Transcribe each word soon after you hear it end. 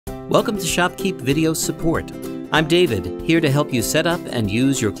Welcome to ShopKeep Video Support. I'm David, here to help you set up and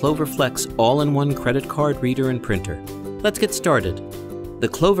use your Clover Flex all-in-one credit card reader and printer. Let's get started. The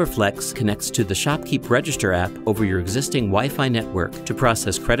Clover Flex connects to the ShopKeep Register app over your existing Wi-Fi network to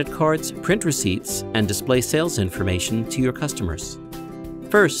process credit cards, print receipts, and display sales information to your customers.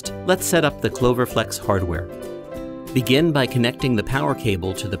 First, let's set up the Clover Flex hardware. Begin by connecting the power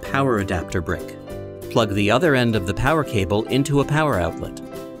cable to the power adapter brick. Plug the other end of the power cable into a power outlet,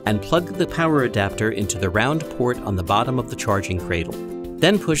 and plug the power adapter into the round port on the bottom of the charging cradle.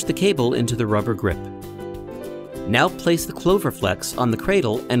 Then push the cable into the rubber grip. Now place the Clover Flex on the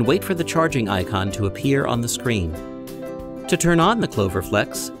cradle and wait for the charging icon to appear on the screen. To turn on the Clover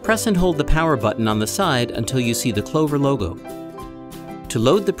Flex, press and hold the power button on the side until you see the Clover logo. To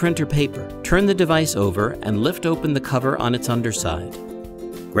load the printer paper, turn the device over and lift open the cover on its underside.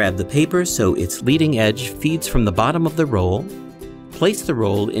 Grab the paper so its leading edge feeds from the bottom of the roll. Place the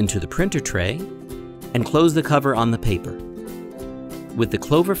roll into the printer tray and close the cover on the paper. With the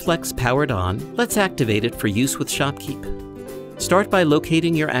Clover Flex powered on, let's activate it for use with ShopKeep. Start by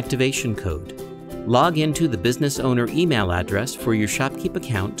locating your activation code. Log into the business owner email address for your ShopKeep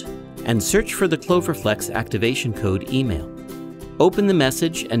account and search for the Clover Flex activation code email. Open the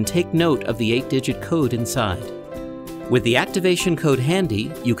message and take note of the 8-digit code inside. With the activation code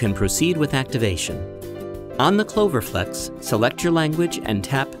handy, you can proceed with activation. On the Clover Flex, select your language and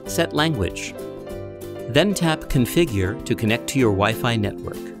tap Set Language. Then tap Configure to connect to your Wi-Fi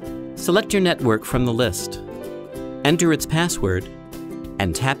network. Select your network from the list. Enter its password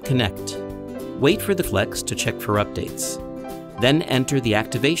and tap Connect. Wait for the Flex to check for updates. Then enter the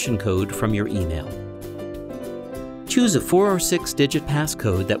activation code from your email. Choose a 4 or 6-digit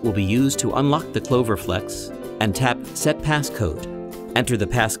passcode that will be used to unlock the Clover Flex and tap Set Passcode. Enter the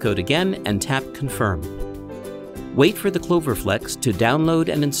passcode again and tap Confirm. Wait for the Clover Flex to download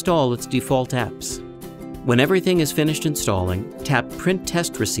and install its default apps. When everything is finished installing, tap Print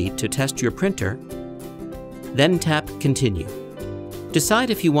Test Receipt to test your printer, then tap Continue. Decide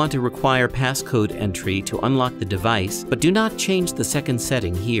if you want to require passcode entry to unlock the device, but do not change the second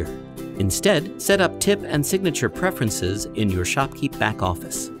setting here. Instead, set up tip and signature preferences in your ShopKeep back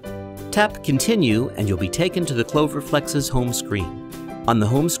office. Tap Continue and you'll be taken to the Clover Flex's home screen. On the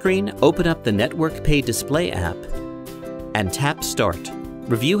home screen, open up the Network Pay Display app and tap Start.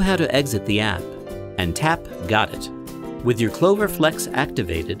 Review how to exit the app and tap Got it. With your Clover Flex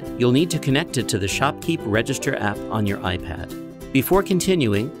activated, you'll need to connect it to the ShopKeep Register app on your iPad. Before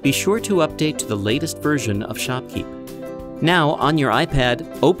continuing, be sure to update to the latest version of ShopKeep. Now, on your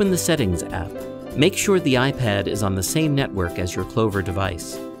iPad, open the Settings app. Make sure the iPad is on the same network as your Clover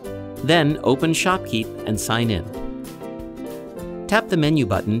device. Then open ShopKeep and sign in. Tap the menu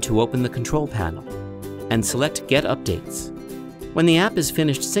button to open the control panel and select Get Updates. When the app is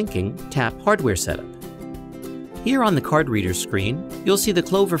finished syncing, tap Hardware Setup. Here on the card reader screen, you'll see the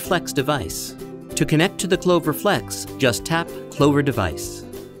Clover Flex device. To connect to the Clover Flex, just tap Clover Device.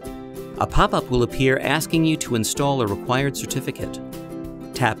 A pop-up will appear asking you to install a required certificate.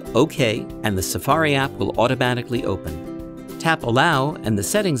 Tap OK and the Safari app will automatically open. Tap Allow and the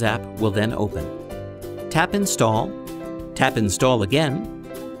Settings app will then open. Tap Install again,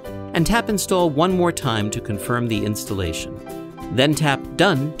 and tap Install one more time to confirm the installation. Then tap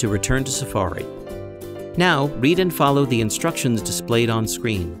Done to return to Safari. Now, read and follow the instructions displayed on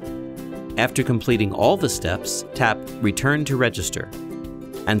screen. After completing all the steps, tap Return to Register,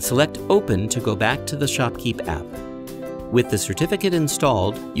 and select Open to go back to the ShopKeep app. With the certificate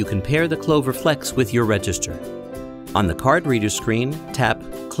installed, you can pair the Clover Flex with your register. On the card reader screen, tap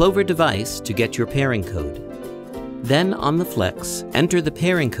Clover Device to get your pairing code. Then on the Flex, enter the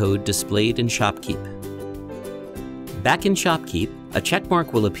pairing code displayed in ShopKeep. Back in ShopKeep, a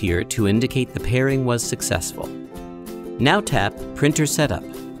checkmark will appear to indicate the pairing was successful. Now tap Printer Setup.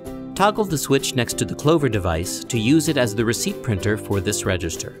 Toggle the switch next to the Clover device to use it as the receipt printer for this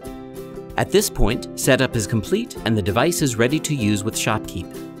register. At this point, setup is complete and the device is ready to use with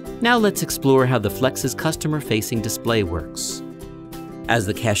ShopKeep. Now let's explore how the Flex's customer-facing display works. As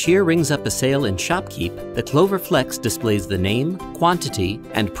the cashier rings up a sale in ShopKeep, the Clover Flex displays the name, quantity,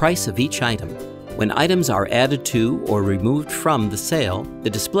 and price of each item. When items are added to or removed from the sale, the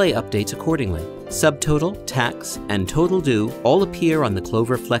display updates accordingly. Subtotal, tax, and total due all appear on the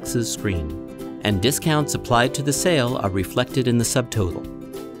Clover Flex's screen, and discounts applied to the sale are reflected in the subtotal.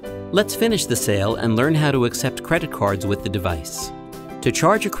 Let's finish the sale and learn how to accept credit cards with the device. To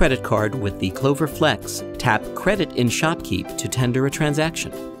charge a credit card with the Clover Flex, tap Credit in ShopKeep to tender a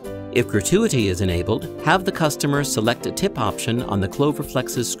transaction. If gratuity is enabled, have the customer select a tip option on the Clover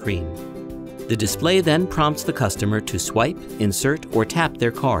Flex's screen. The display then prompts the customer to swipe, insert, or tap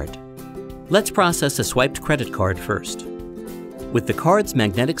their card. Let's process a swiped credit card first. With the card's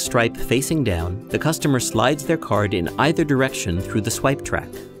magnetic stripe facing down, the customer slides their card in either direction through the swipe track.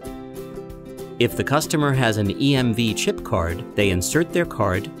 If the customer has an EMV chip card, they insert their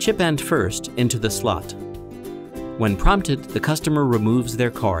card, chip end first, into the slot. When prompted, the customer removes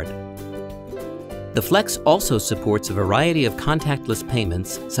their card. The Flex also supports a variety of contactless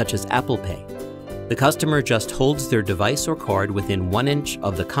payments, such as Apple Pay. The customer just holds their device or card within 1 inch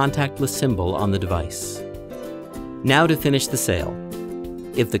of the contactless symbol on the device. Now to finish the sale.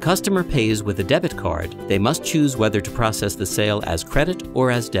 If the customer pays with a debit card, they must choose whether to process the sale as credit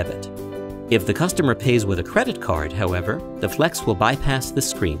or as debit. If the customer pays with a credit card, however, the Flex will bypass the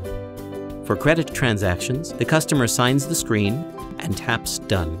screen. For credit transactions, the customer signs the screen and taps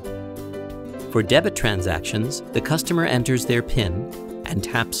Done. For debit transactions, the customer enters their PIN and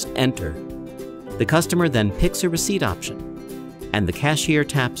taps Enter. The customer then picks a receipt option, and the cashier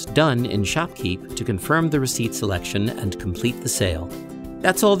taps Done in ShopKeep to confirm the receipt selection and complete the sale.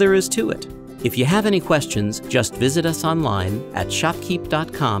 That's all there is to it. If you have any questions, just visit us online at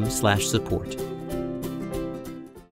shopkeep.com/support.